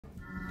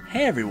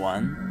Hey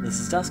everyone,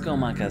 this is Dusko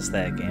Maka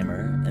Aesthetic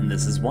Gamer, and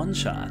this is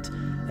OneShot,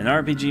 an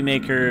RPG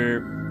maker.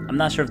 I'm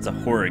not sure if it's a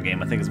horror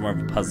game, I think it's more of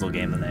a puzzle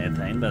game than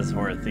anything, but it's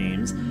horror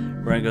themes.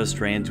 We're gonna go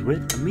straight into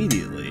it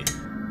immediately.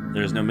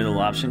 There's no middle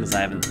option because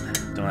I don't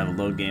have a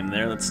load game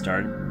there. Let's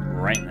start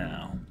right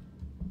now.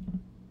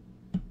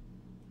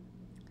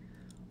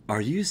 Are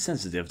you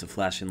sensitive to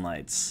flashing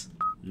lights?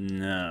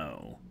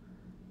 No.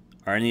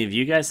 Are any of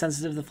you guys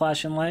sensitive to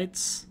flashing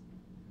lights?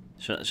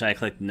 Should I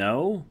click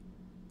no?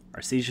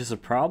 Are seizures a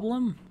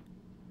problem?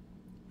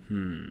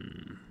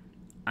 I'm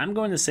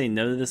going to say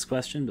no to this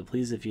question, but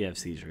please, if you have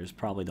seizures,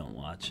 probably don't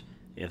watch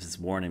if it's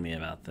warning me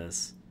about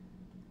this.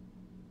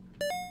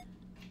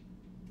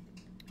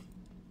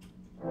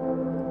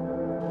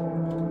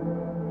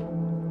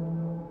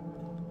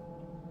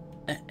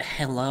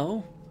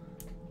 Hello?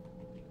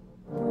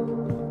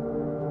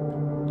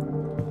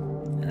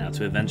 And out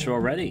to adventure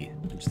already.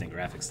 Interesting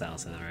graphic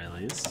styles at the very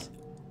least.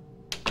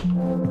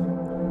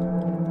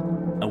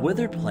 A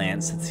withered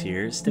plant sits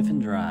here, stiff and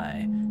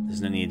dry.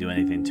 There's no need to do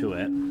anything to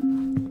it. A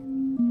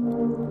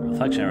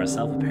reflection of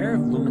herself, a pair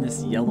of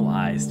luminous yellow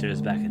eyes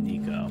stares back at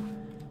Niko.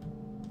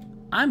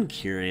 I'm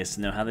curious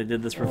to know how they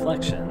did this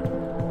reflection.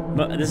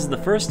 But this is the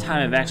first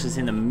time I've actually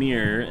seen a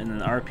mirror in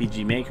an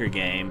RPG Maker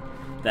game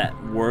that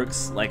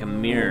works like a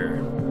mirror.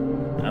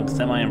 I'm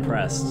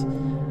semi-impressed.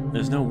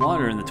 There's no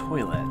water in the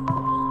toilet.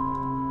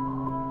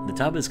 The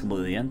tub is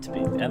completely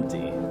empty.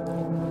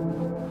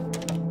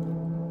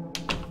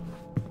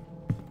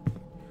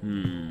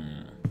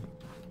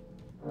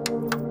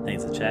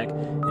 Thanks to check.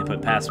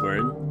 Input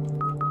password.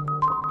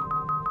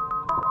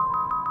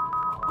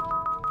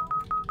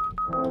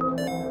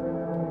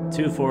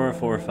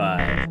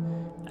 "2445.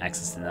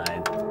 Access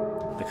denied."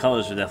 The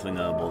colors are definitely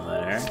notable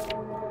there.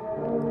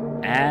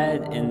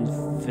 Ad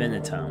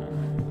infinitum.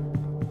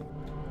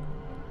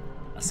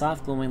 A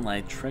soft glowing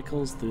light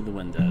trickles through the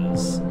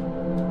windows.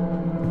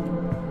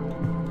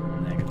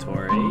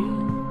 Negatory.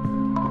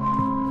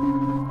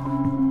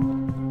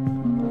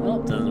 Well,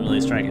 doesn't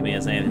really strike me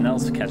as anything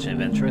else to catch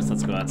an interest.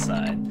 Let's go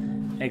outside.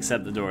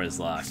 Except the door is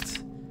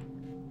locked.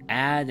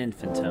 Ad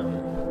infinitum.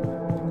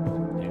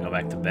 Can I go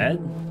back to bed?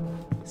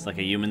 It's like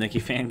a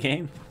Niko fan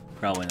game?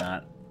 Probably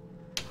not.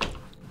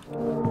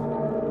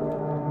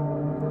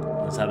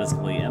 The tub is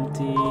completely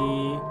empty.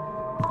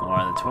 More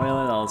on the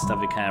toilet, all the stuff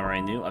we kind of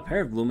already knew. A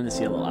pair of luminous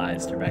yellow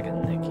eyes stare back at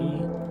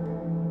Nikki.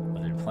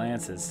 Withered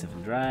plants, it's stiff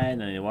and dry,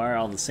 no need to wire,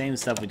 all the same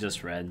stuff we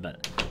just read,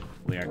 but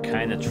we are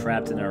kind of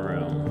trapped in our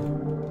room.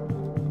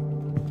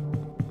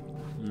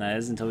 And that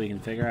is until we can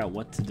figure out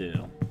what to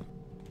do.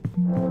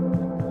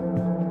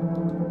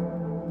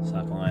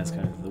 Soft lights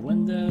coming through the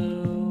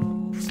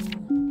window.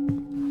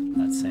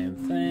 That same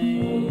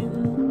thing.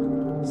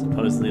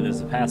 Supposedly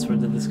there's a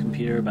password to this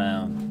computer, but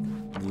I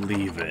don't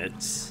believe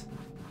it.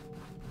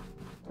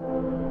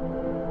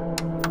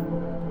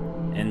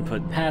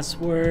 Input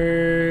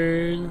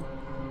password.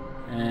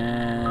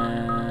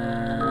 And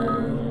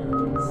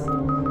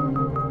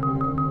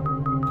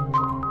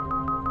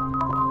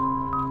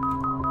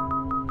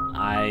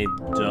I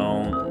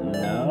don't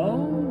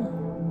know.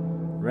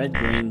 Red,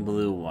 green,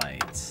 blue,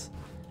 white.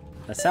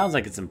 That sounds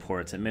like it's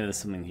important. Maybe there's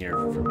something here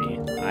for me.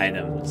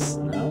 Items,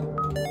 no.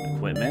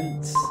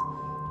 Equipment.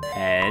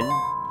 Head.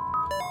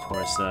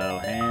 Torso,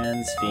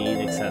 hands, feet,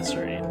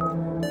 accessory.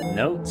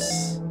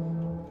 Notes.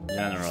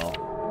 General.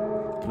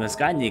 You must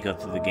guide Niko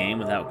through the game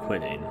without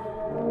quitting.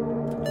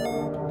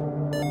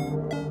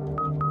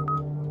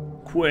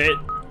 Quit.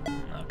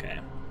 Okay.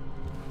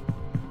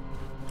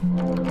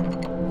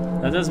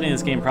 That does mean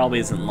this game probably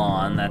isn't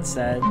long. That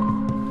said,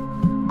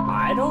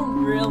 I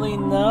don't really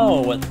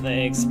know what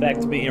they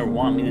expect me or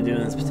want me to do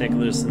in this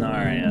particular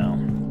scenario.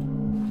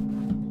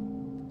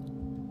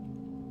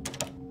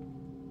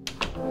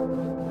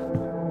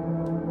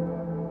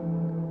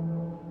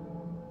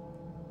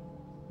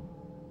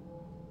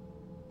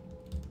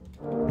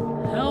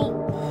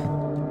 Help!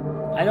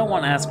 I don't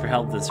want to ask for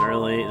help this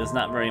early. There's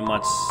not very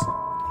much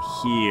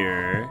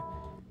here.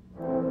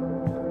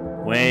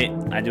 Wait,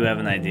 I do have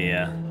an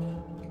idea.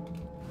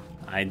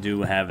 I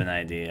do have an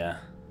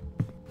idea.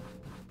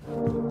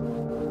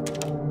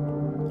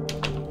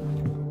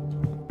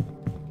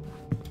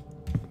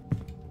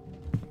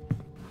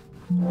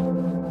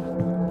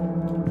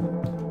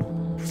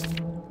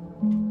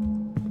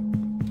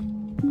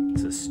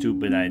 It's a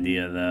stupid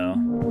idea, though.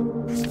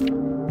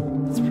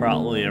 It's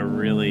probably a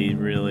really,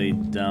 really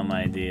dumb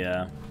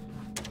idea.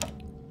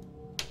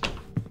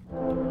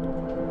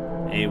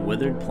 A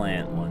withered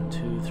plant. 1,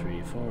 2,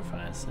 3, 4,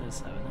 5, 6,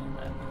 7,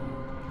 8, 9.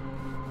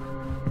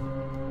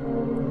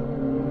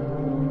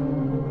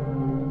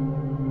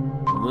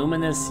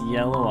 Luminous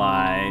yellow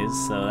eyes,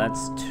 so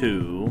that's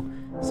 2.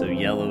 So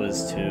yellow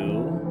is 2.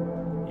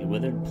 A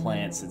withered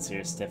plant sits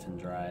here stiff and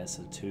dry,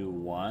 so 2,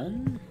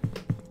 1.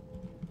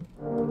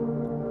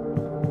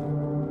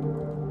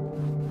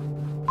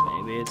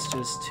 Maybe it's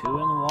just 2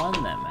 and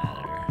 1 that matter.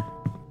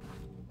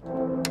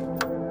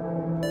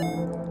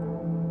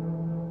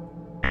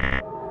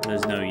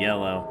 There's no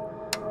yellow.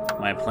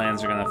 My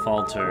plans are gonna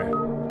falter.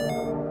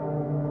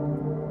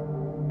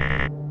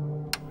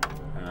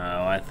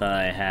 thought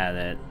I had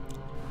it.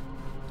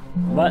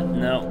 But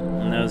no,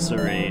 no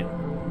siree.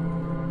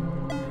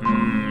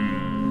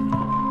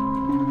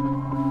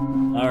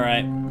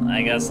 Alright,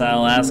 I guess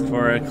I'll ask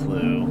for a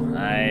clue.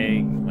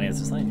 Wait, is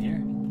this line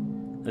here?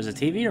 There's a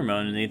TV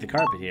remote underneath the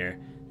carpet here.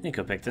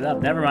 Niko picked it up.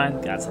 Never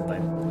mind, got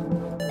something.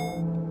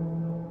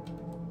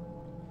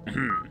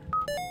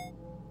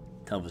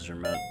 Television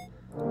remote.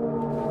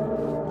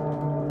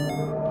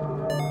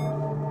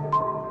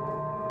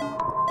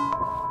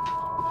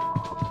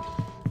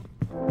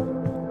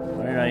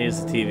 Where do I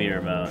use the TV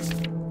remote?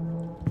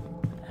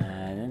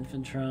 Add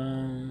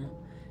infantrum.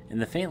 In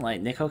the faint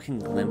light, Niko can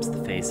glimpse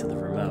the face of the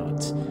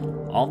remote.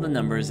 All the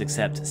numbers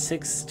except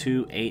 6,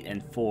 2, 8,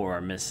 and 4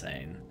 are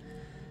missing.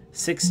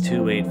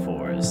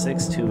 6284,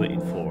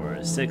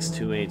 6284,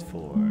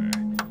 6284.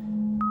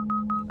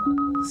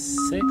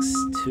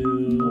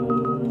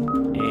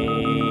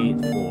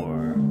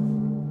 6284.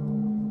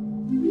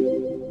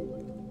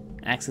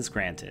 Access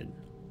granted.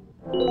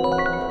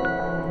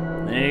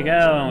 There you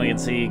go, and we can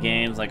see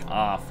games like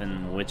Off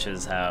and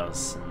Witch's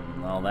House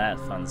and all that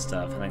fun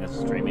stuff. I think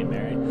it's Dreamy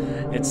Mary.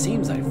 It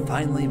seems I've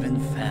finally been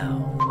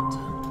found.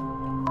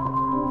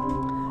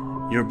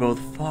 You're both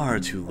far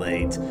too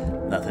late.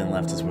 Nothing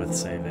left is worth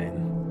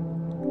saving.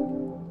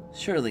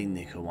 Surely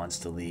Niko wants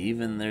to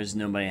leave, and there's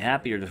nobody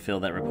happier to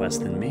fill that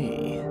request than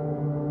me.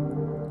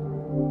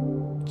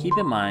 Keep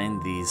in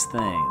mind these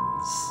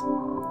things.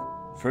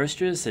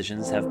 First, your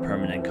decisions have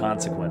permanent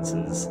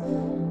consequences.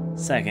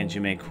 Second,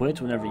 you may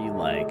quit whenever you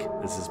like.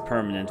 This is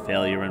permanent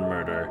failure and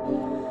murder.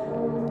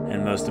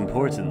 And most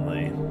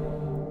importantly,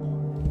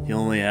 you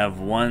only have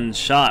one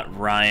shot,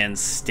 Ryan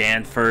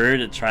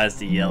Stanford. It tries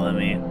to yell at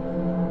me.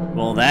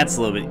 Well, that's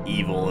a little bit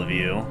evil of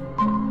you.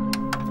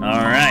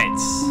 Alright.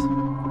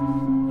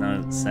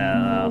 No, it's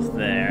off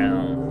there.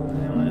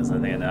 Anyways, I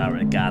think I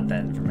already got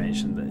that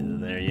information, but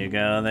there you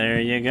go, there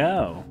you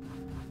go.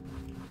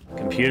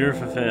 Computer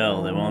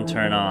fulfilled, it won't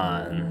turn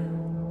on.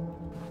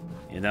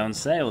 You don't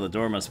say. Well, the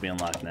door must be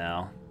unlocked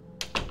now.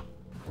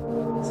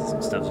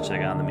 Some stuff to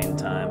check out in the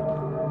meantime.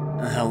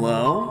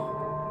 Hello?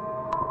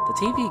 The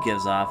TV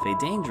gives off a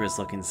dangerous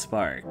looking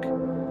spark.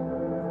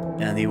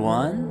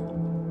 Anyone?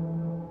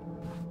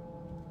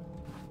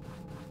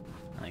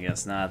 I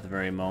guess not at the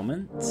very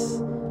moment.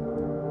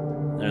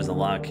 There's a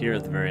lock here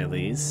at the very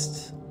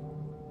least.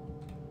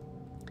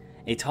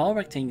 A tall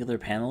rectangular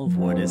panel of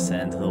wood is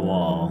set into the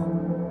wall.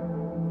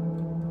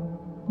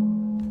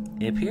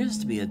 It appears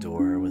to be a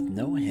door with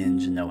no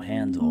hinge and no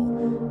handle.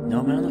 No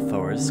amount of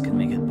force can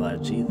make it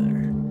budge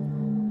either.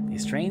 A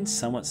strange,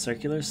 somewhat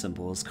circular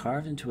symbol is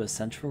carved into a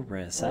central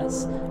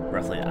recess,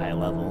 roughly eye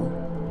level.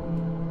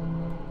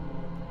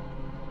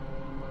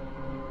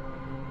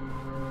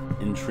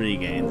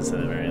 Intriguing, to say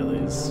the very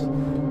least.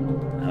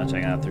 Now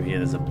checking out through here,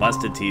 there's a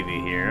busted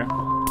TV here.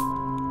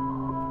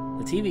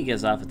 The TV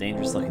gives off a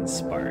dangerous looking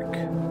spark.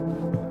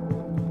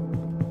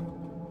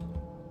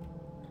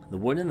 The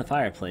wood in the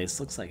fireplace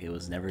looks like it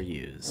was never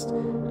used.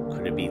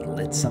 Could it be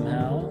lit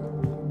somehow?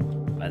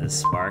 By the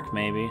spark,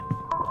 maybe?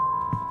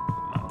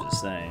 I'm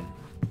just saying.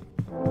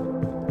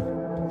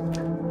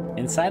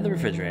 Inside the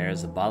refrigerator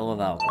is a bottle of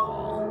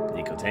alcohol.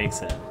 Niko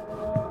takes it.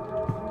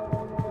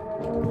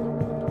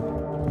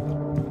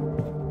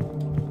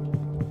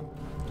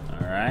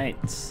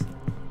 Alright.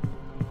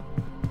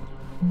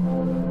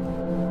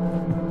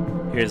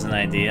 Here's an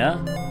idea.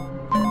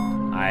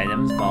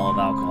 Items, bottle of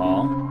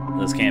alcohol.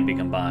 Those can't be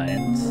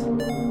combined.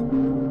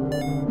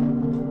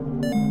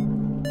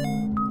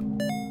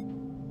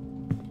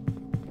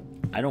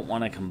 I don't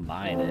want to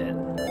combine it.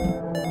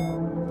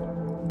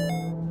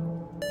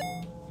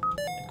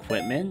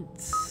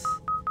 Equipment?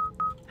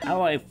 How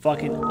do I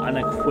fucking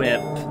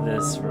unequip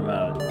this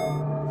remote?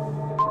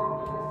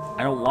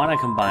 I don't want to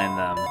combine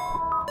them.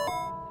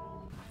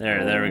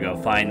 There we go,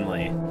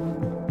 finally.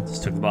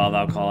 Just took the bottle of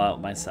alcohol out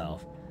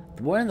myself.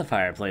 The wood in the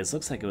fireplace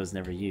looks like it was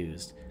never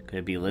used. Could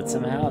it be lit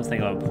somehow? I was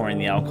thinking about pouring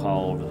the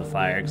alcohol over the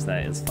fire because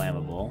that is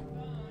flammable.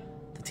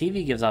 The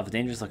TV gives off a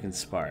dangerous looking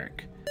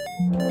spark.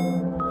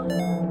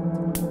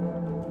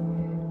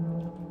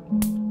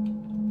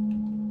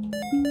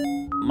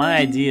 My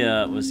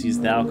idea was to use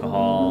the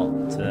alcohol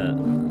to...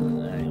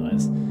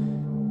 anyways.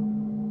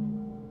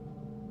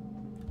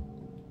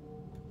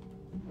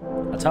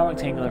 A tall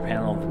rectangular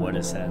panel of wood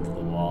is set into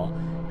the wall.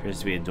 Appears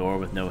to be a door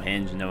with no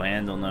hinge and no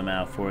handle. No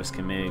amount of force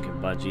can make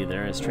it budge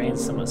either. A strange,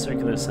 somewhat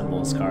circular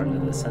symbol is carved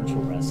into the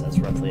central recess,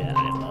 roughly at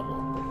eye level.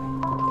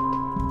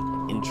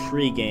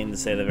 Intriguing, to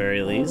say the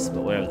very least,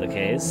 but whatever the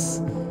case.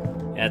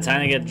 Yeah,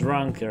 time to get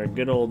drunk. Our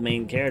good old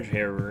main character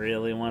here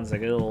really wants a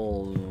good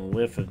old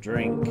whiff of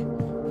drink.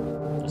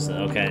 Just,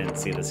 okay, I didn't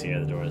see this here.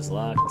 The door is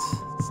locked.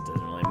 This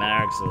doesn't really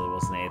matter because there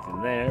wasn't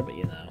anything there, but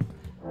you know.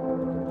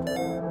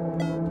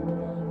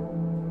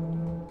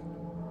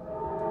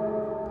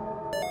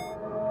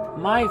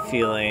 My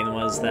feeling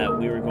was that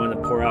we were going to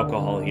pour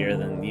alcohol here,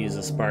 then use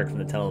a spark from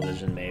the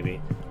television, maybe.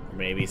 Or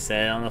maybe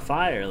set it on the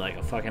fire like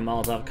a fucking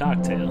Molotov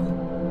cocktail.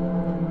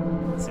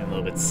 Seemed a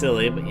little bit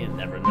silly, but you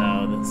never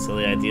know. The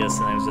silly ideas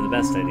sometimes are the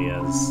best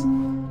ideas.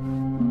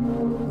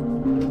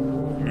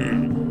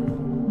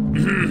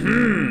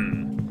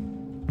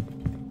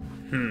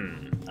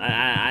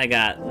 I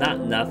got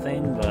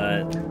nothing,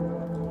 but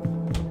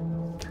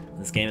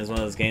this game is one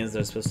of those games that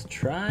are supposed to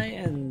try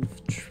and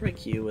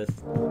trick you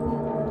with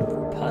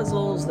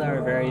puzzles that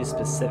are very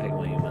specific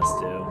what you must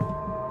do.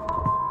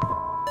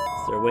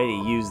 Is there a way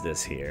to use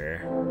this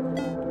here?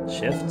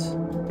 Shift?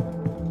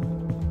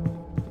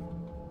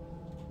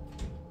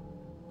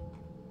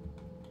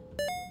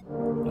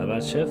 What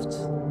about shift?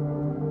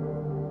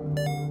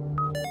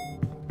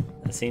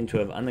 I seem to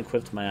have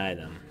unequipped my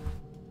item.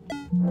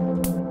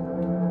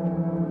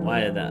 Why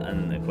did that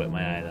unequip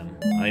my item?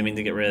 Oh, you mean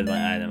to get rid of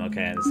my item.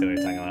 Okay, I understand what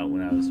you're talking about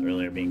when I was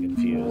earlier being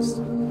confused.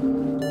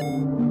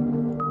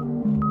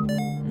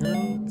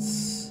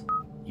 Notes.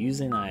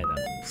 Using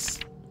items.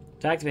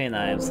 To activate an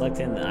item, select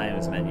in the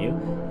items menu.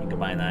 You can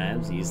combine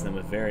items and use them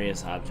with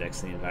various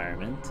objects in the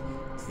environment. To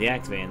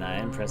deactivate an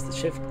item, press the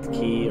shift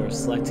key or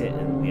select it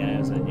in the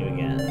items menu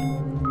again.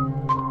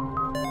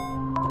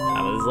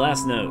 With his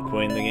last note,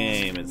 quitting the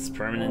game. It's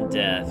permanent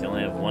death. You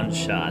only have one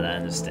shot, I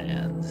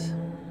understand.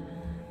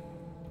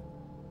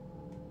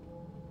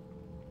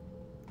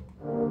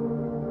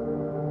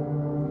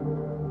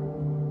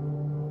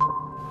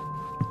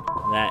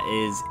 That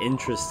is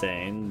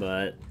interesting,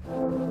 but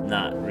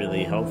not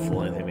really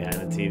helpful. Anything behind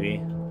the TV.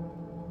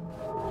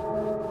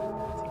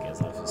 He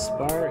goes off a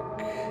spark.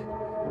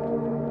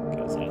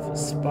 Goes off a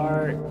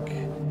spark.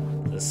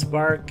 The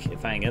spark,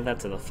 if I can get that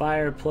to the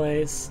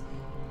fireplace.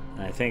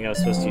 I think I was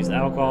supposed to use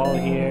alcohol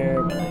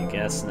here, but I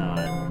guess not.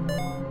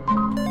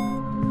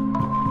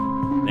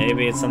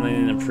 Maybe it's something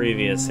in the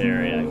previous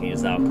area I can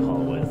use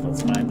alcohol with.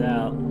 Let's find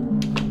out.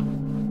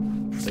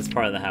 This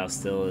part of the house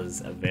still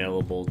is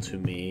available to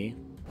me.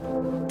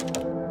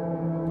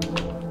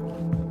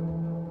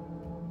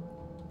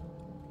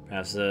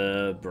 Perhaps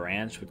a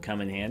branch would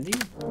come in handy?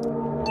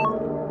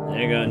 There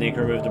you go, Niko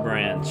removed a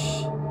branch.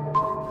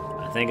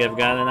 I think I've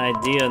got an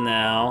idea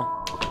now.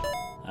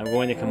 I'm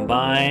going to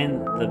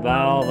combine the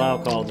bottle of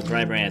alcohol with the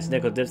dry branch.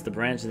 Niko dips the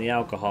branch in the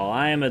alcohol.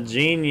 I am a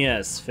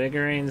genius,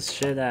 figuring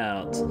shit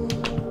out.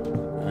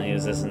 I'll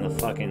use this in the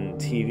fucking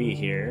TV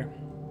here.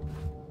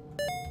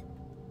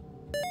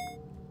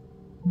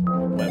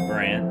 Wet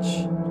branch.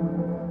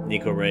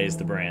 Niko raised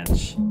the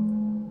branch.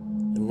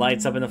 It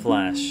lights up in a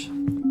flash.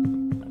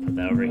 I'll put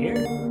that over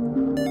here.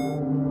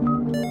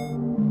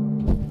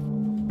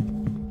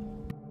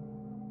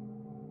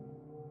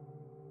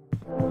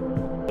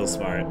 So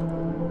smart.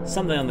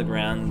 Something on the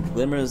ground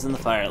glimmers in the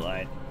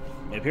firelight.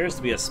 It appears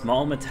to be a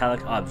small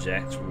metallic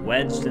object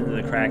wedged into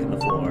the crack in the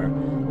floor.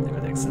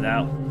 Niko takes it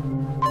out.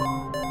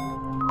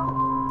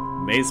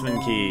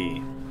 Basement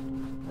key.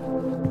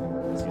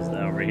 Let's use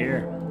that over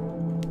here.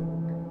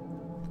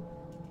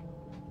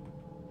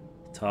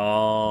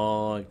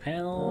 Tall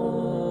panel.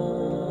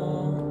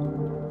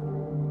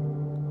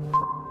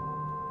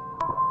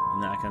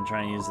 I'm not gonna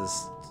try and use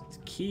this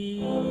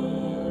key.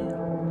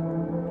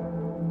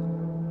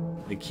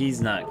 The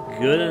key's not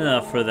good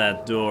enough for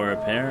that door,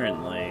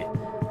 apparently.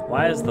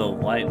 Why is the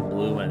light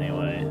blue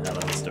anyway? How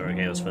about this door?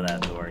 Okay, it was for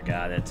that door.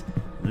 Got it.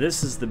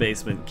 This is the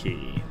basement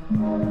key.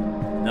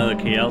 Another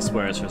key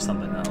elsewhere is for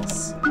something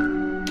else. A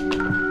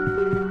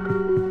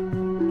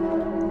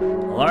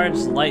large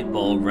light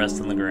bulb rests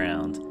on the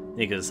ground.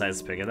 Niko decides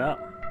to pick it up.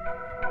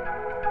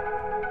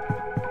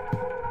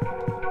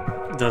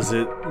 Does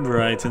it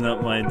brighten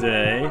up my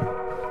day?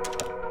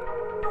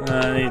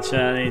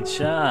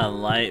 Cha.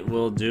 Light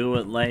will do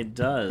what light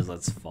does.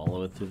 Let's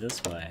follow it through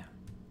this way.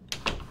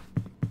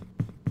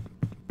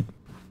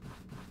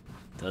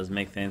 Does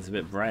make things a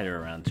bit brighter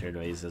around here.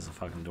 Do I use this as a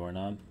fucking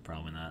doorknob?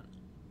 Probably not.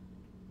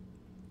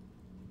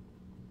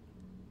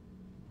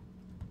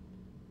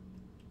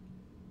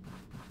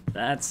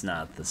 That's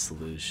not the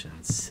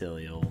solution,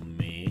 silly old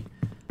me.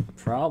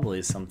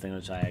 Probably something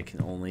which I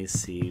can only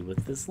see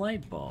with this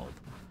light bulb.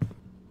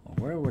 Well,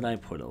 where would I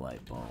put a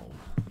light bulb?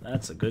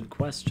 That's a good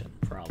question.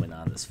 Probably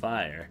not on this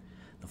fire.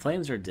 The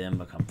flames are dim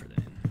but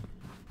comforting.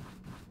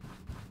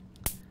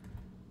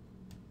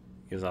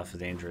 Gives off a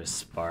dangerous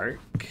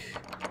spark.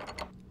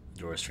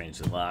 Door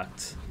strangely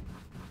locked.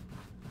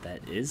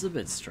 That is a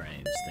bit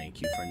strange.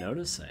 Thank you for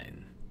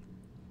noticing.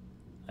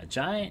 A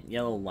giant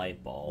yellow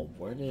light bulb.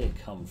 Where did it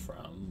come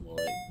from? Will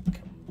it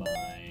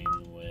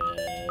combine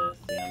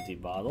with the empty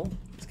bottle?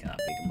 This cannot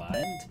be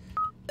combined.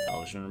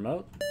 Television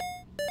remote.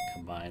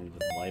 Combined with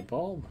the light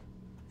bulb.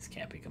 This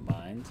can't be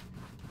combined.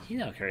 He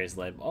now carries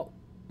light bulb.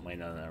 Oh, wait,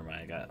 no, never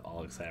mind. I got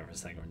all excited for a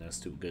second for no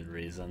stupid good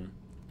reason.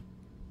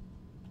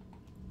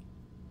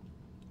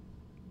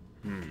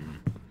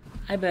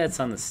 I bet it's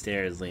on the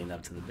stairs leading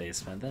up to the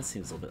basement. That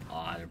seems a little bit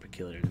odd or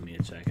peculiar to me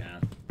to check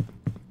out.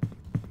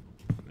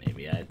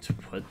 Maybe I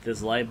put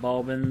this light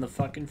bulb in the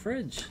fucking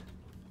fridge.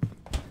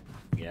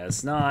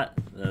 Guess not.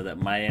 Though that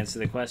might answer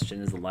the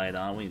question, is the light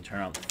on when you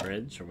turn off the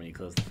fridge or when you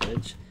close the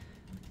fridge?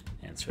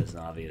 Answer is an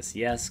obvious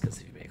yes,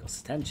 because if you pay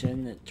close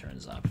attention, it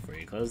turns off before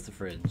you close the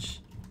fridge.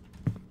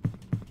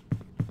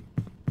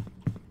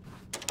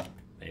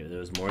 Maybe there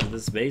was more to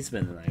this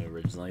basement than I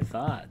originally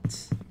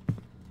thought.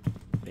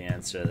 The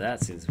answer to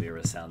that seems to be a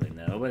resounding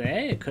no, but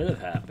hey, it could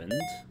have happened.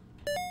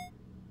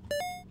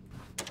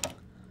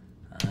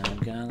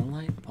 got a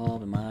light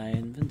bulb in my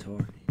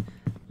inventory.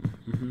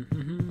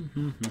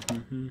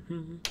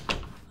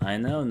 I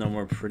know, no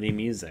more pretty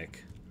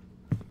music.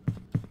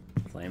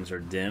 Flames are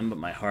dim, but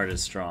my heart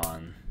is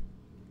strong.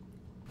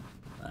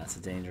 That's a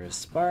dangerous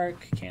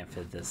spark. Can't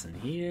fit this in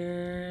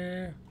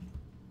here.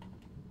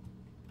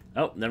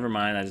 Oh, never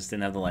mind. I just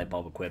didn't have the light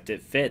bulb equipped.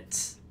 It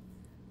fits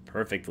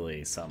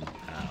perfectly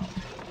somehow.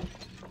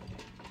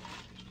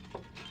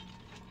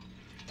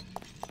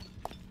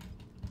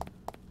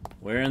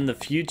 We're in the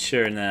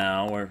future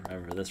now,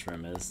 wherever this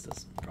room is.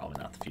 That's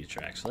probably not the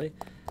future, actually.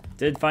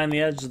 Did find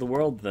the edge of the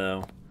world,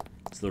 though.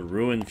 It's the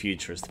ruined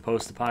future. It's the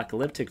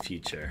post-apocalyptic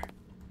future.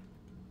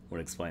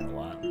 Would explain a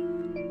lot.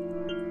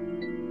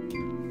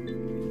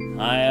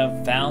 I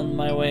have found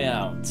my way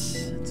out.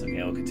 It's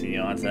okay, we'll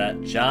continue on to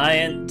that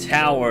giant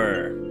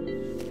tower.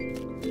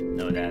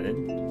 Note added.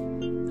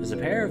 There's a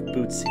pair of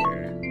boots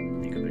here.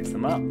 Niko picks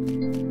them up.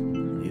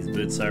 These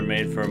boots are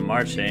made for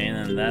marching,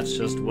 and that's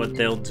just what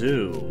they'll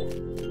do.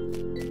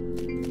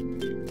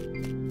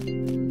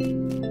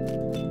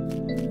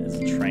 There's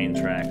a train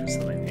track or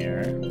something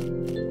here.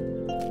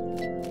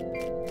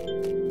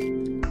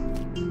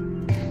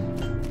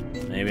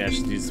 Maybe I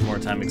should do some more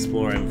time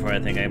exploring before I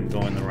think I'm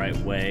going the right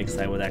way, because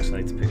I would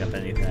actually like to pick up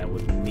anything I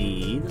would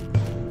need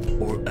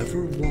or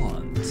ever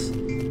want.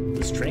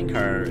 This train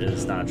car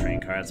is not a train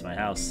car, it's my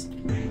house.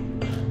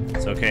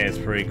 It's okay, it's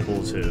pretty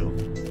cool too.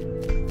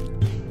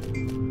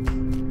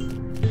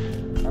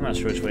 I'm not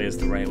sure which way is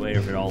the right way, or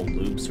if it all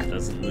loops or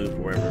doesn't loop,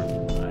 or wherever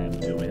I am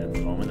doing at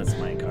the moment. That's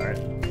my cart.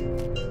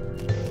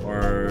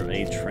 Or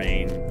a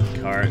train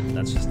cart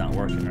that's just not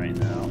working right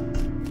now.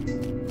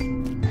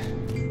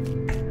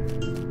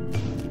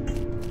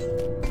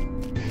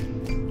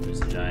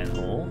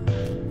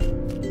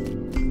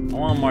 I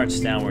want to march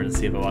downward and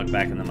see if I walk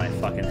back into my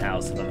fucking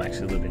house if I'm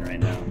actually looping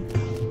right now.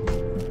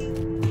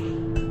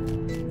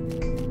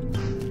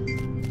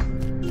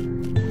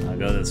 I'll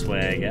go this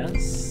way, I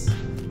guess.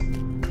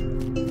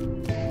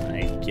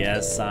 I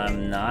guess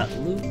I'm not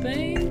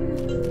looping?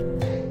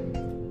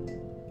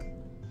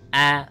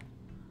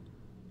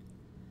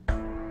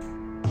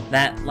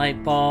 That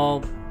light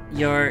bulb,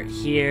 you're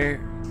here.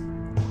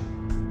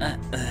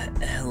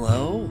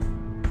 Hello?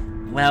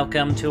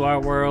 Welcome to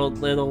our world,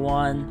 little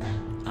one.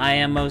 I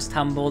am most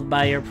humbled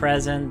by your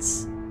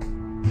presence.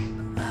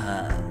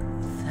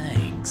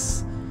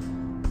 Thanks.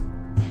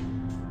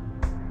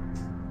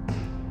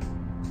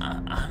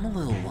 I'm a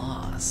little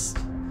lost.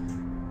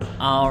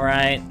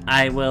 Alright,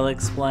 I will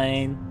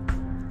explain.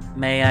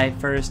 May I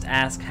first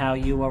ask how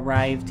you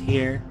arrived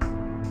here?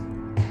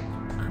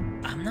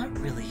 I'm not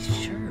really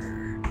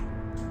sure.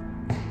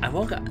 I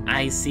woke up.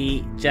 I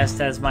see, just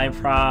as my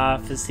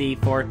prophecy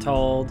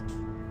foretold.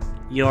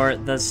 You're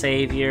the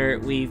savior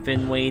we've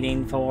been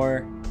waiting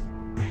for.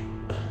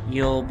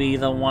 You'll be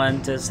the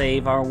one to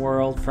save our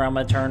world from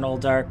eternal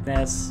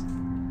darkness.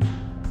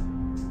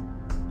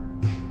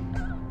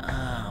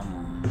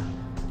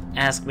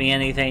 Ask me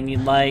anything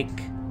you'd like.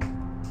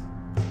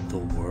 The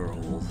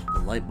world,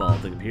 the light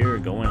bulb, the computer,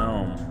 going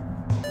home.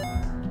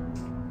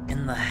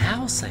 In the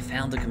house, I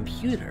found a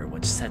computer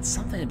which said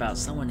something about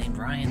someone named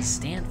Ryan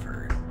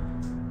Stanford.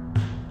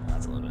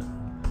 That's a little bit.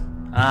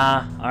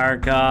 Our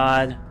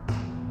God.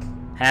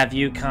 Have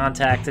you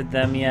contacted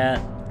them yet?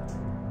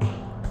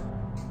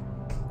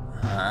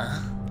 Huh?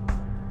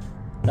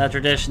 The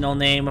traditional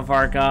name of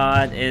our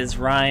god is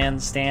Ryan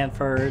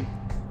Stanford.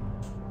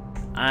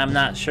 I'm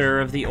not sure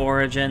of the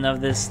origin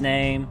of this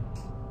name.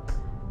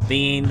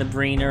 Being the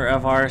bringer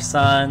of our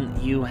son,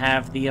 you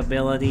have the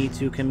ability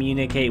to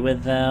communicate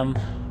with them.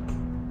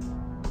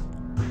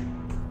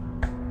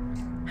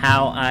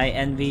 How I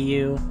envy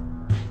you.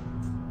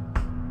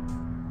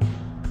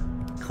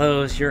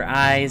 Close your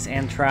eyes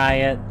and try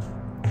it.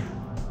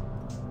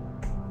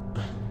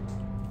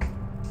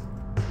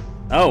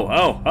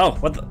 Oh,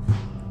 what the?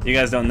 You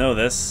guys don't know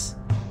this.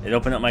 It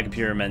opened up my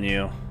computer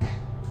menu.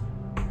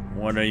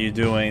 What are you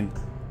doing?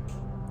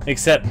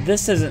 Except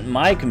this isn't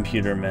my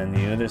computer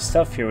menu. There's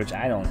stuff here which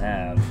I don't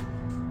have.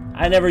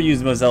 I never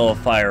use Mozilla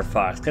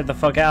Firefox. Get the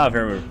fuck out of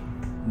here,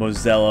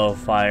 Mozilla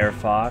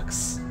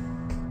Firefox.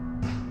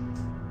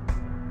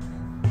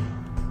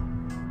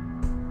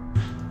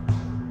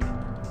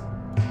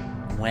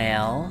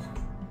 Well,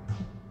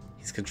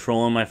 he's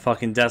controlling my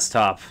fucking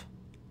desktop.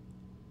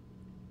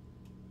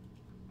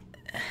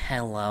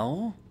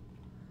 Hello?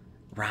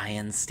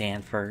 Ryan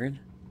Stanford?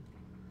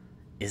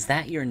 Is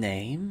that your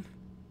name?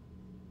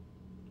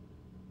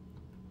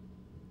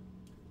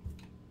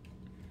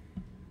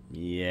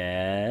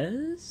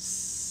 Yes?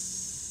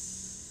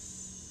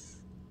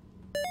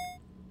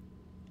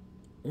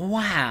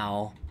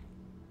 Wow.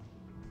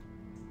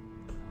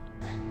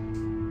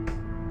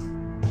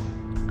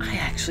 I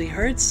actually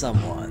heard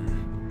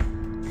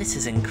someone. This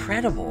is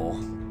incredible.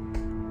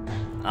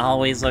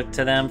 Always look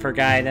to them for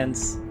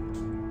guidance.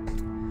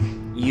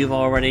 You've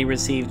already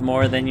received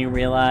more than you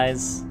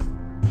realize.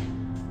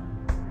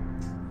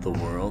 The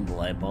world, the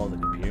light bulb, the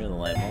computer, the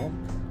light bulb.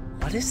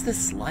 What is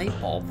this light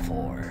bulb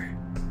for?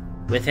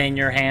 Within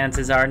your hands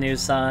is our new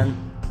son.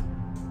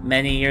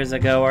 Many years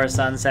ago, our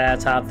sun sat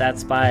atop that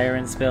spire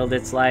and spilled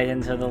its light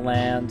into the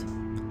land.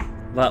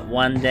 But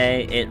one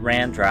day, it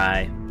ran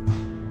dry.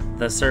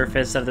 The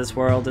surface of this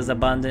world is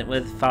abundant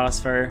with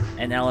phosphor,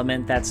 an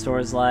element that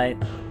stores light.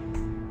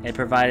 It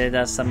provided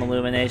us some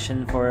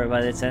illumination for it,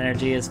 but its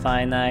energy is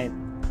finite.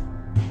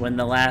 When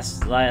the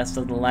last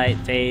of the light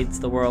fades,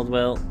 the world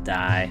will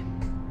die.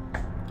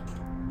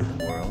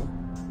 The world?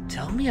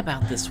 Tell me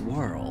about this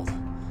world.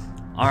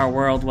 Our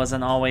world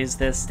wasn't always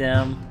this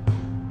dim,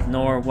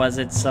 nor was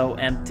it so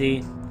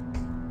empty.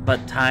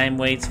 But time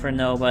waits for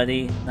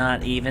nobody,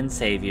 not even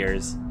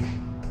saviors.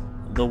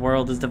 The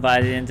world is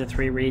divided into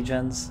 3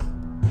 regions.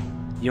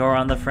 You're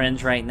on the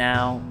fringe right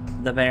now,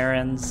 the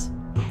Barrens.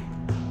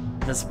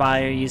 The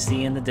spire you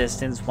see in the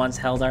distance once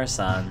held our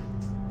sun.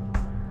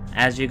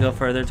 As you go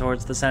further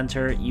towards the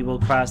center, you will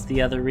cross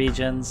the other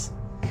regions.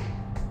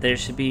 There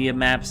should be a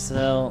map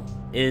still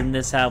in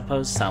this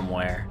outpost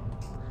somewhere.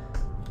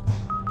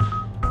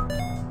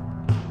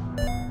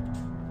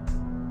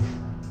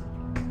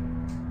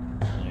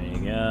 There you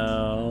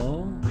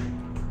go.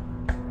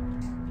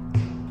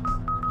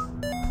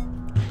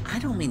 I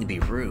don't mean to be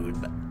rude,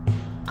 but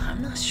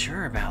I'm not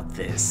sure about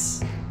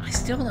this. I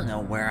still don't know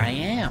where I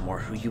am, or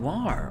who you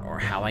are, or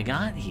how I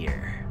got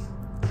here.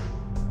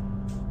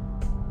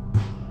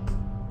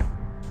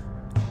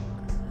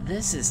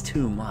 This is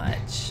too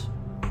much.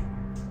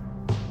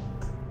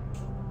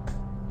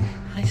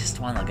 I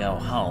just want to go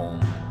home.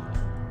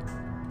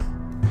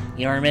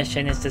 Your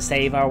mission is to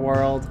save our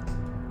world.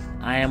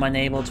 I am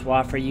unable to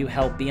offer you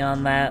help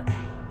beyond that.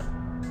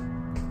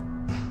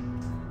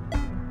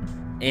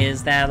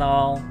 Is that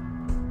all?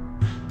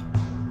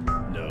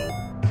 No.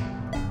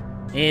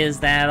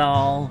 Is that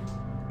all?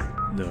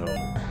 No.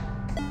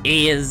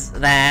 Is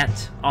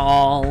that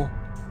all?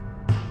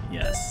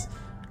 Yes.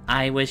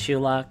 I wish you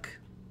luck.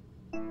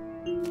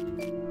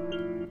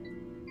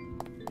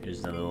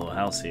 Here's another little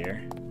house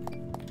here.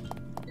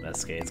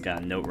 Investigate, it's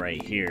got a note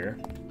right here.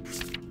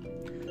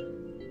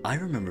 I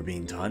remember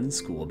being taught in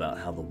school about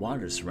how the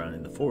waters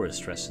surrounding the forest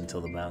stretched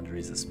until the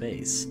boundaries of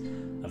space.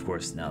 Of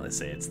course, now they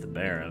say it's the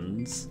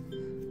Barrens.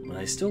 But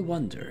I still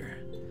wonder,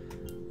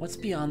 what's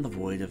beyond the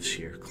void of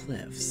sheer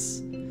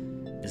cliffs?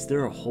 Is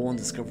there a whole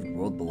undiscovered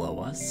world below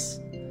us?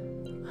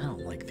 I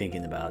don't like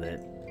thinking about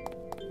it.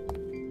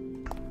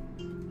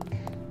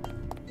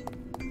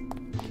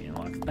 Can't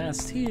walk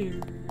past here.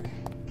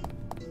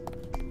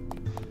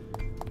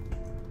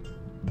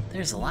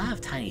 There's a lot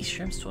of tiny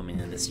shrimp swimming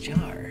in this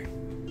jar.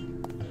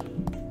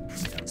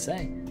 Don't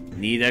say.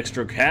 Need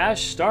extra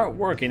cash? Start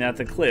working at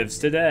the cliffs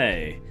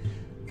today.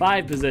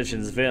 5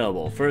 positions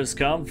available. First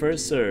come,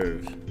 first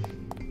serve.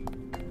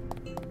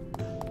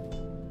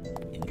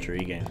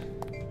 Intriguing.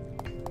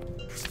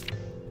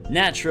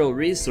 Natural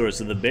resource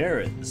of the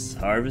Barrens.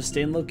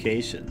 Harvesting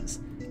locations.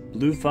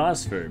 Blue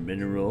phosphor,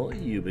 mineral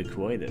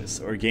ubiquitous.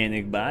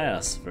 Organic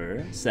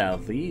biosphere,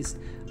 southeast.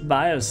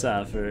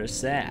 Biosphere,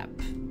 sap.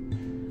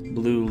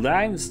 Blue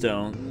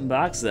limestone,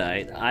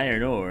 bauxite,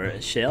 iron ore,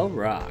 shale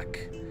rock.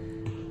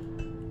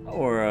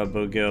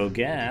 Orabogo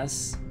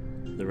gas.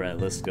 The red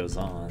list goes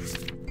on.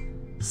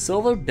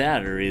 Solar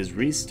battery is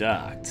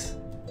restocked.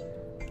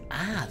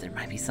 Ah, there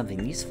might be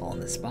something useful in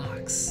this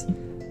box.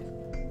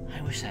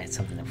 I wish I had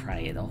something to pry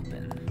it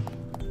open.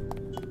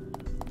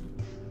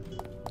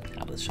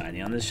 Tablet's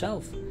shiny on the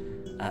shelf.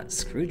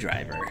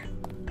 Screwdriver.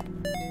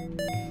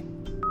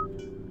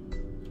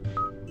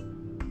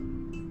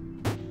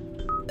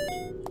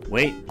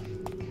 Wait.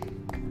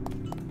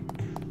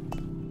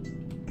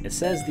 It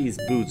says these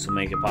boots will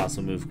make it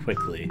possible to move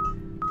quickly.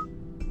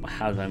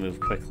 How do I move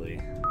quickly?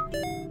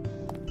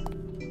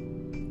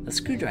 The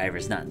screwdriver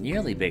is not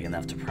nearly big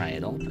enough to pry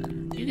it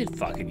open. You could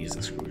fucking use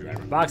a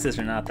screwdriver. Boxes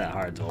are not that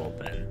hard to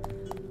open.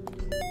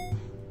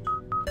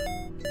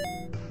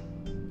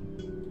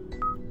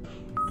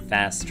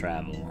 Fast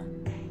travel.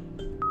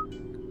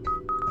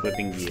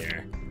 Equipping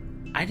gear.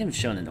 Items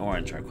shown in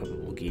orange are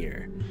equipable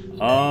gear.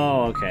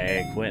 Oh,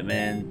 okay.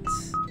 Equipment.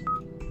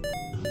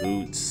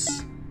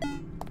 Boots.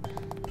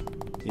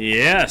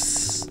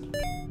 Yes!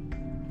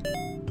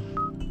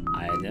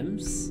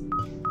 Items.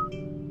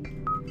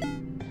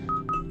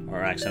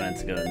 Or actually I meant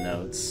to go to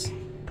notes.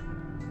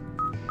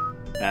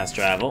 Fast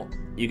travel.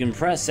 You can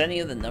press any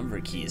of the number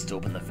keys to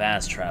open the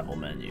fast travel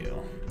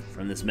menu.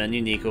 From this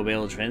menu, Niko will be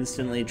able to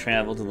instantly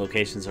travel to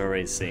locations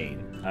already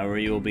seen. However,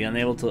 you will be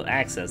unable to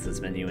access this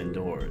menu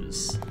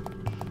indoors.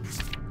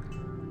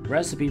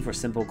 Recipe for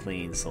simple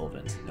clean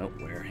solvent. Nope,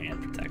 wear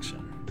hand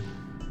protection.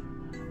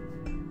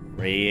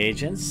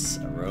 Reagents,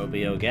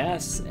 aerobio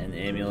gas, and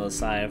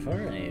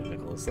emulsifier, an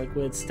aqueous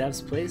liquid. Steps: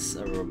 place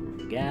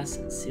aerobio gas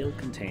in sealed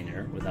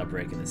container without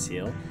breaking the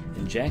seal.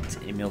 Inject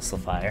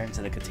emulsifier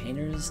into the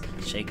containers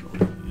and shake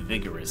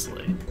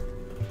vigorously.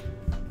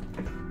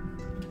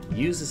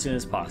 Use as soon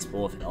as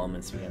possible. If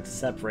elements begin to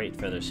separate,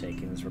 further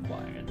shaking is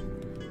required.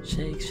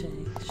 Shake,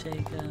 shake,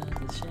 shake,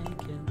 the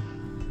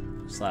shaking.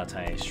 There's a lot of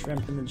tiny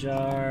shrimp in the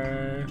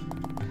jar.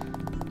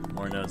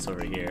 More notes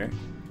over here.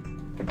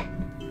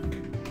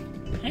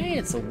 Hey,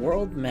 it's a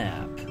world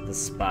map. The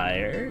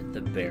Spire,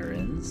 the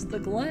Barrens, the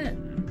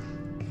Glen.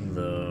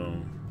 though.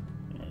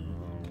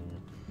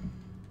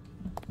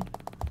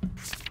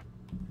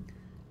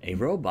 A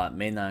robot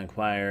may not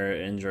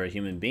injure a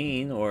human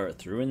being or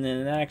through an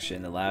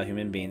inaction allow a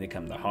human being to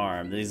come to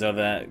harm. These are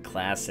the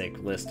classic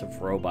list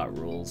of robot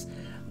rules.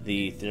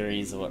 The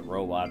theories of what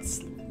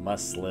robots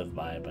must live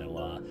by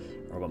law.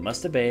 A robot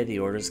must obey the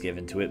orders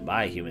given to it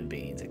by human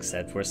beings,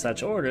 except for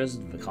such orders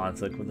with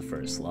conflict with the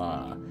first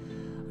law.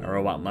 A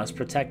robot must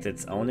protect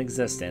its own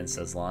existence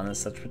as long as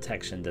such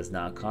protection does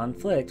not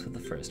conflict with the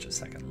first or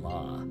second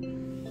law.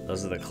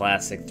 Those are the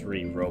classic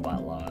 3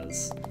 robot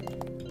laws.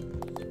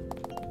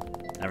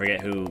 I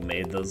forget who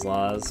made those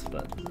laws,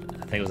 but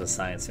I think it was a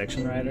science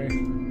fiction writer.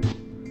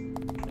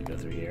 We go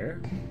through here.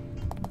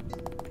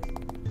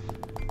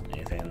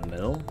 Anything in the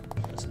middle?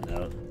 There's a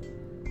note.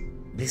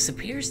 This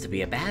appears to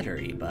be a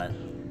battery, but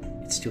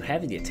it's too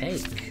heavy to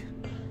take.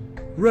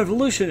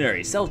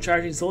 Revolutionary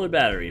self-charging solar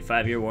battery,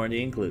 5-year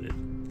warranty included.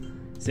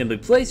 Simply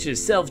place your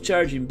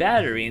self-charging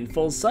battery in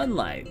full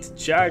sunlight to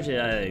charge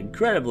at an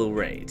incredible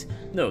rate.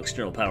 No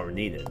external power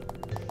needed.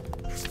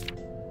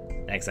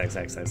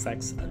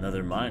 XXXXX,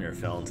 another miner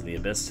fell into the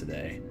abyss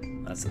today.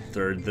 That's the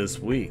 3rd this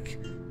week.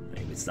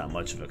 Maybe it's not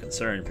much of a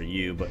concern for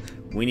you, but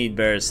we need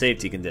better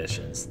safety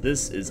conditions.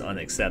 This is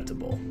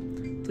unacceptable.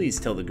 Please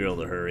tell the girl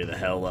to hurry the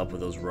hell up with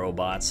those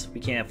robots.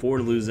 We can't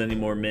afford to lose any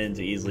more men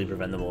to easily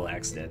preventable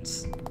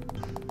accidents.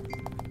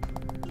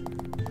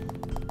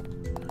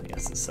 I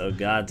guess it's so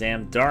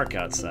goddamn dark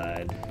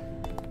outside.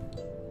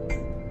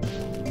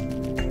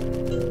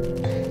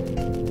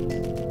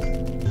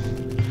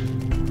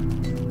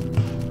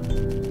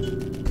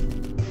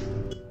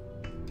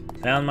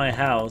 Found my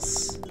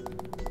house.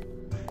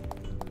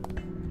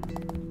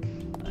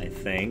 I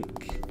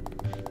think.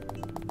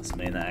 This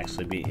may not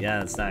actually be.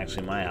 Yeah, it's not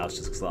actually my house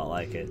just because I don't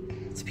like it.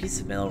 It's a piece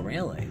of metal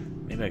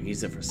railing. Maybe I could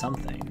use it for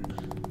something.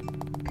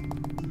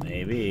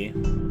 Maybe.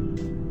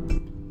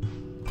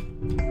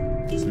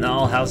 So not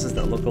all houses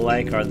that look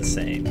alike are the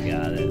same.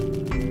 Got it.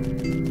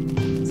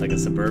 It's like a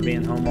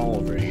suburban home all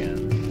over again.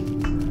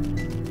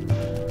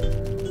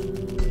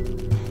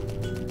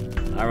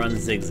 I run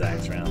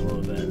zigzags around a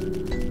little bit.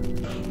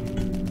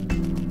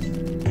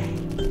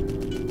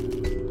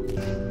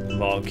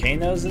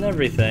 Volcanoes and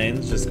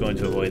everything. Just going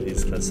to avoid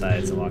these cliff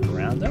sides and walk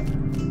around them.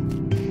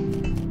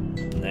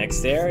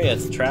 Next area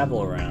to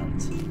travel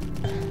around.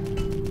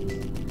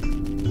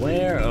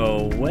 Where,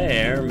 oh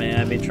where may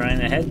I be trying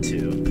to head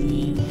to?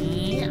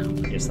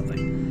 Here's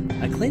something.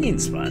 A cleaning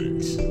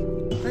sponge.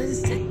 What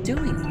is it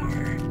doing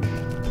here?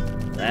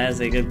 That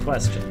is a good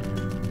question.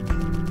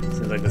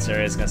 Seems like this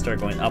area is going to start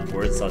going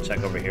upwards, so I'll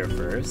check over here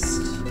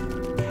first.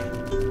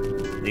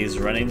 These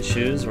running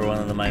shoes were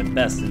one of my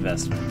best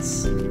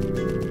investments.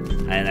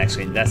 I didn't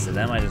actually invest in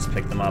them, I just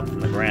picked them up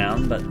from the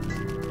ground, but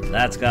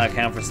that's gotta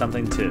count for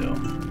something too.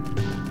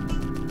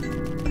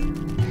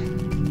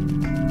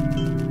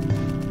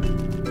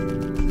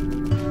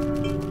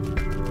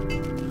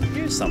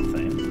 Here's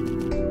something.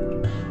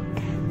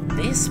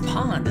 This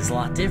pond is a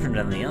lot different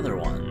than the other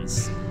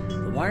ones.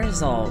 The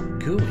water's all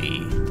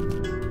gooey.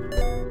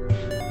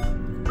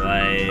 Do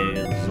I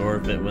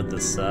absorb it with the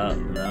sub?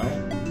 No?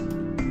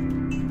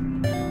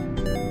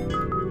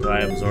 Do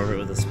I absorb it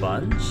with a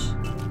sponge?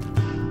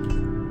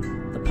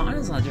 The pond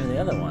is not doing the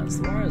other ones.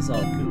 The water is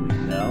all gooey,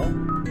 no?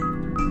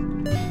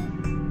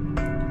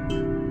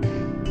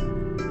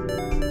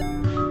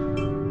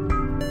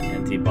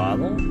 Empty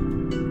bottle?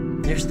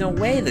 There's no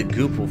way the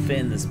goop will fit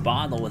in this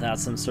bottle without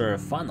some sort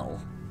of funnel.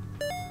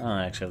 I don't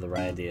actually have the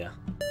right idea.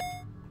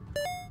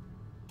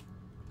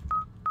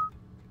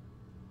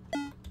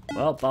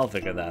 Well, I'll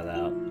figure that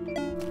out.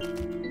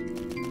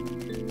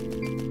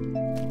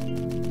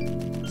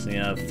 So you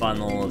have a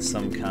funnel of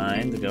some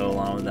kind to go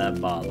along with that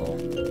bottle.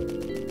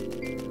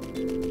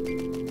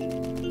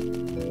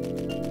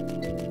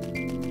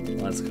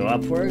 Let's go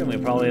upward, and we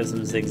probably have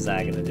some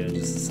zigzagging to do in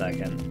just a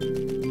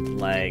second.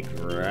 Like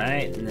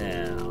right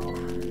now.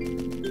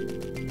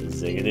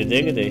 Ziggity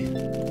diggity.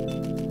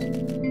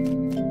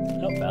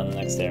 Oh, found the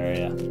next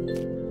area.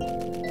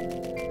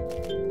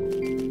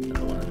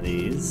 Another one of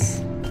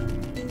these.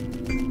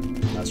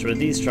 Not sure what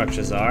these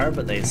structures are,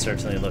 but they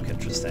certainly look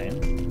interesting.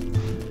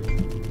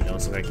 They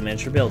almost look like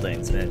miniature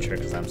buildings. Miniature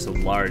because I'm so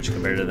large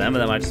compared to them, but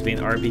that might just be an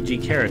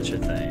RPG character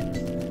thing.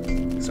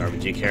 Because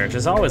RPG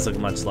characters always look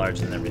much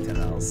larger than everything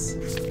else.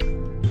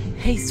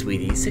 Hey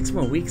sweetie, 6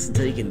 more weeks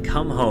until you can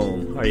come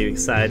home. Are you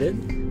excited?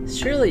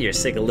 Surely you're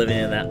sick of living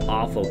in that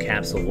awful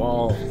capsule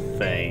wall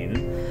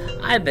thing.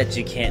 I bet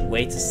you can't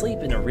wait to sleep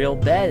in a real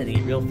bed and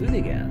eat real food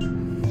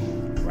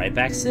again. Right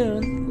back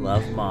soon.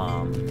 Love,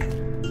 Mom.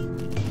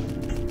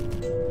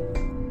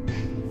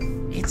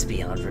 It's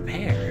beyond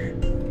repair.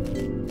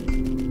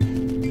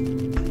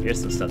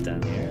 Here's some stuff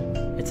down here.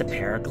 It's a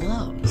pair of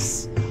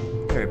gloves.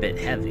 They're a bit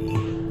heavy.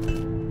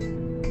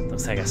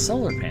 Looks like a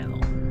solar panel.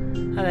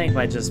 I think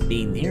by just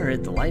being near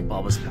it, the light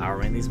bulb is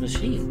powering these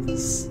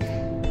machines.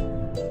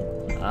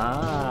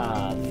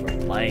 Ah, for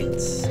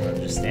lights.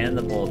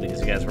 Understandable, because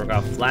you guys work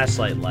off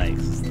flashlight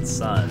lights, the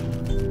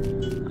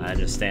sun. I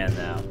understand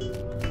now.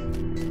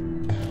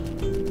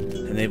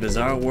 In a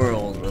bizarre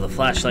world where the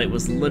flashlight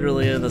was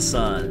literally the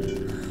sun.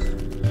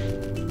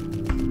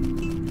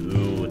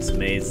 Ooh, it's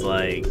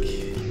maze-like.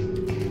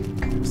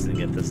 Just didn't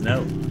get this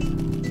note.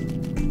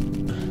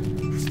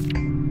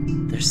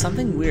 There's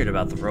something weird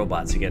about the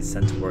robots who get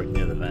sent to work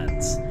near the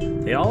vents.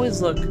 They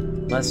always look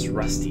less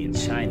rusty and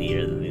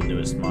shinier than the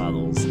newest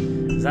models.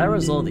 Is that a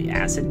result of the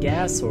acid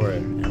gas, or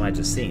am I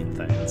just seeing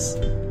things?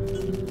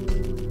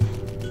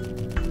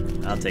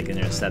 I'll take an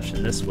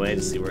interception this way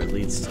to see where it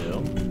leads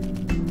to.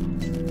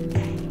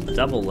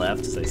 Double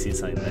left, as I see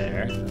something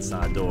there. That's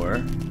not a door.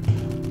 A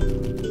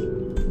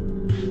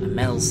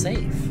metal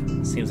safe.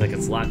 Seems like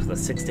it's locked with a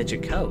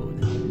 6-digit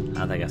code. I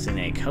don't think I've seen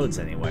any codes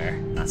anywhere.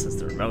 Not since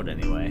the remote,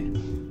 anyway.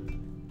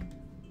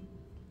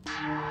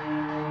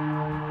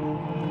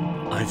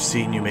 I've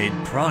seen you made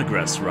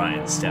progress,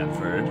 Ryan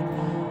Stanford.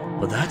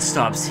 But that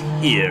stops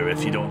here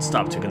if you don't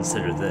stop to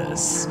consider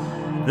this.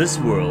 This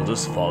world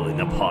is falling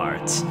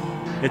apart.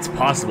 It's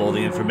possible the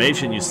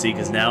information you seek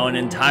is now an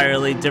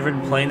entirely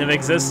different plane of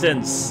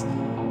existence.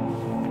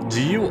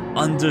 Do you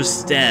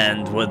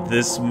understand what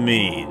this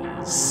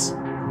means?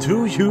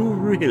 Do you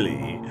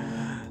really?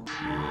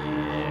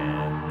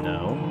 Yeah,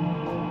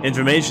 no.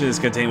 Information is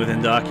contained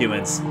within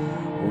documents.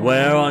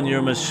 Where on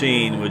your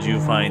machine would you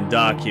find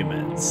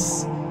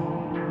documents?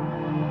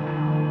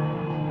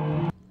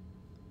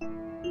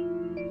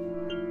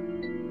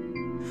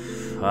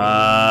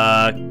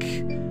 Fuck.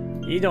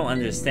 You don't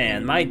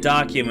understand. My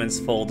documents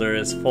folder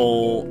is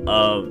full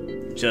of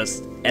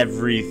just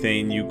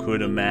everything you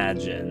could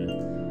imagine.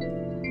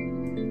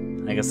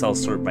 I guess I'll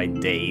sort by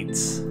date.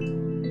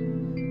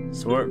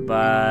 Sort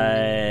by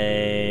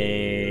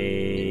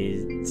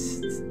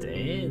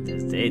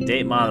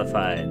date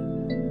modified.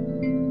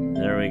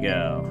 There we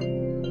go.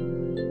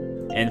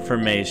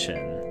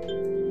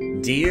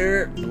 Information.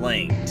 Dear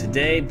Blank,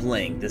 today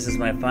Blank, this is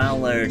my final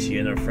letter to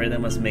you and I'm afraid I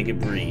must make it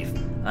brief.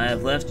 I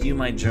have left you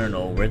my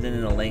journal, written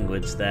in a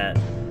language that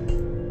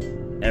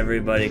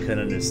everybody could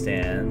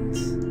understand.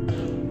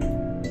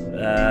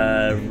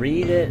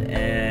 Read it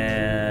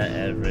and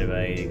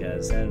everybody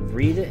does. And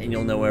read it and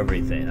you'll know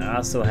everything. I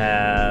also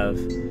have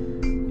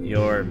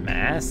your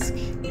mask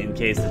in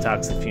case the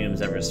toxic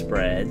fumes ever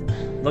spread.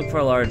 Look for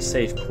a large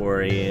safe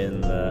quarry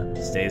in the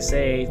stay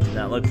safe. Do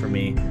not look for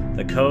me.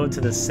 The code to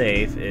the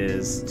safe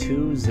is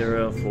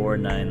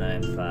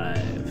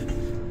 204995.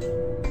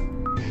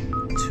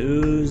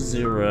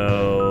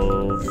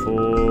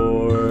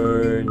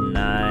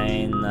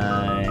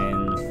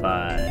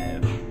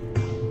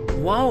 204995.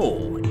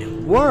 Whoa, it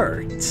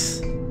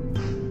worked!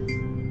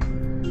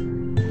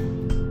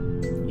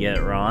 Get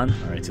it, Ron?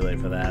 Alright, too late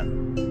for that.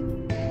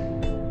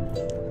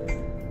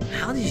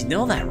 How did you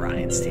know that,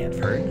 Ryan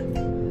Stanford?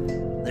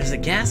 There's a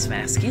gas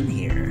mask in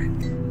here.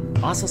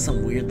 Also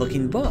some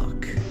weird-looking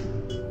book.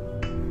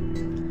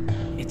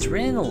 It's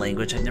written in a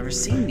language I've never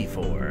seen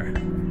before.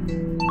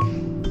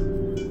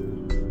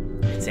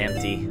 It's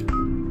empty.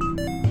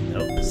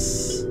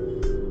 Notes.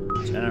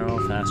 General,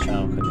 fast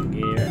travel, cooking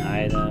gear,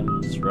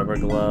 items, rubber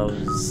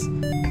gloves,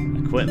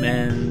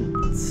 equipment,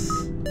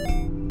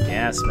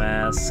 gas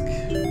mask,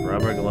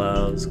 rubber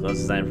gloves, gloves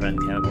designed to prevent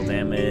chemical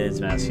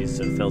damage, mask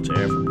used to filter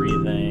air for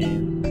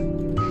breathing.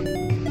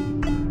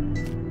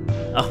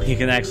 Oh, you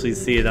can actually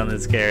see it on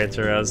this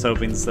character. I was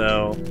hoping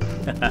so.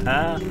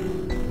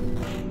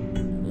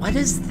 What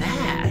is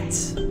that?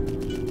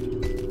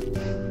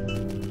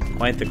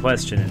 Quite the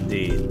question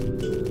indeed.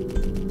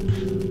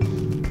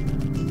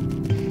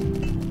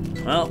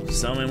 Well,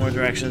 so many more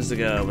directions to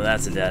go, but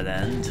that's a dead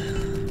end.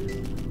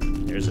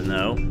 Here's a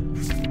no.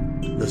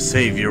 The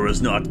Savior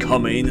is not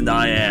coming, and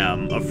I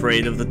am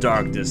afraid of the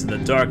darkness, and the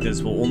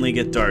darkness will only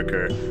get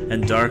darker,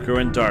 and darker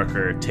and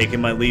darker. Taking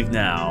my leave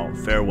now.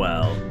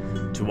 Farewell.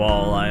 To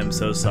all, I am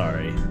so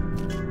sorry.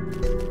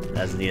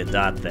 That's the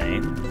dot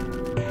thing.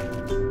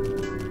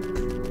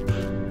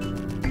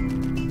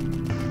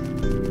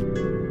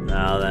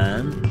 Now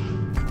then.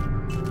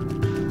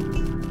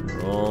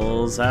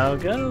 Rolls how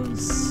it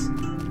goes.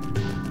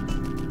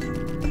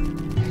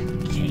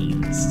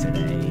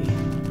 Today.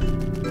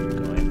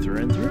 Going through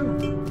and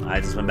through. I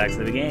just went back to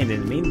the beginning,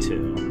 didn't mean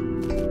to.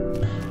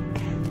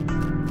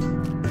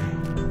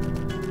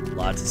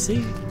 Lot to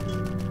see.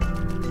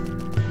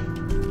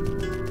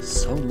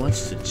 So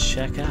much to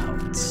check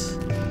out.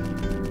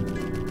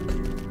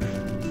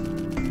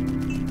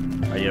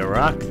 Are you a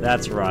rock?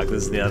 That's a rock.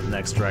 This is the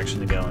next direction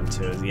to go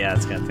into. Yeah,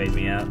 it's gonna fade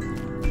me out.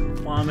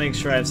 Want to make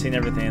sure I've seen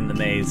everything in the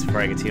maze before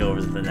I can take over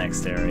to the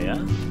next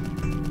area.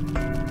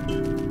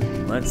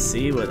 Let's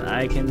see what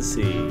I can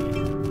see.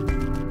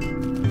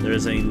 There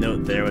is a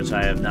note there which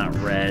I have not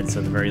read,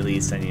 so at the very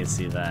least I need to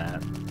see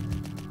that.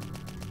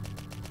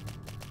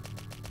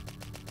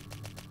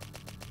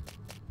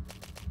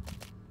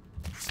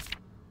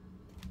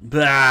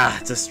 Bah!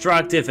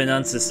 Destructive and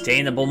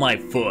unsustainable, my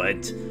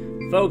foot.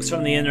 Folks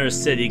from the inner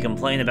city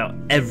complain about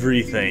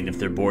everything if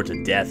they're bored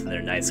to death in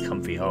their nice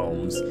comfy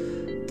homes.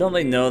 Don't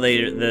they know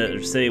the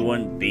city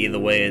wouldn't be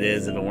the way it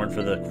is if it weren't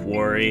for the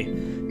quarry?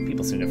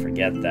 People seem to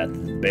forget that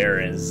the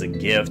Baron is a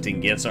gift,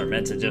 and gifts aren't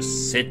meant to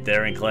just sit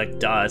there and collect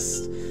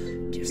dust.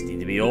 Gifts need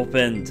to be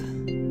opened.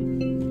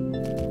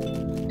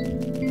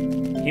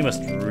 He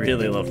must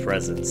really love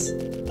presents.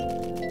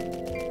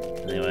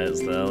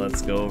 Anyways, though,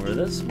 let's go over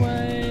this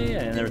way.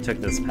 I never took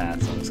this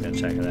path, so I'm just gonna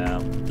check it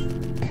out.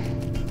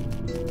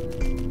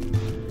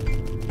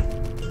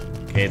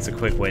 Okay, it's a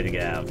quick way to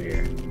get out of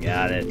here.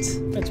 Got it.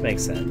 Which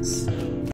makes sense.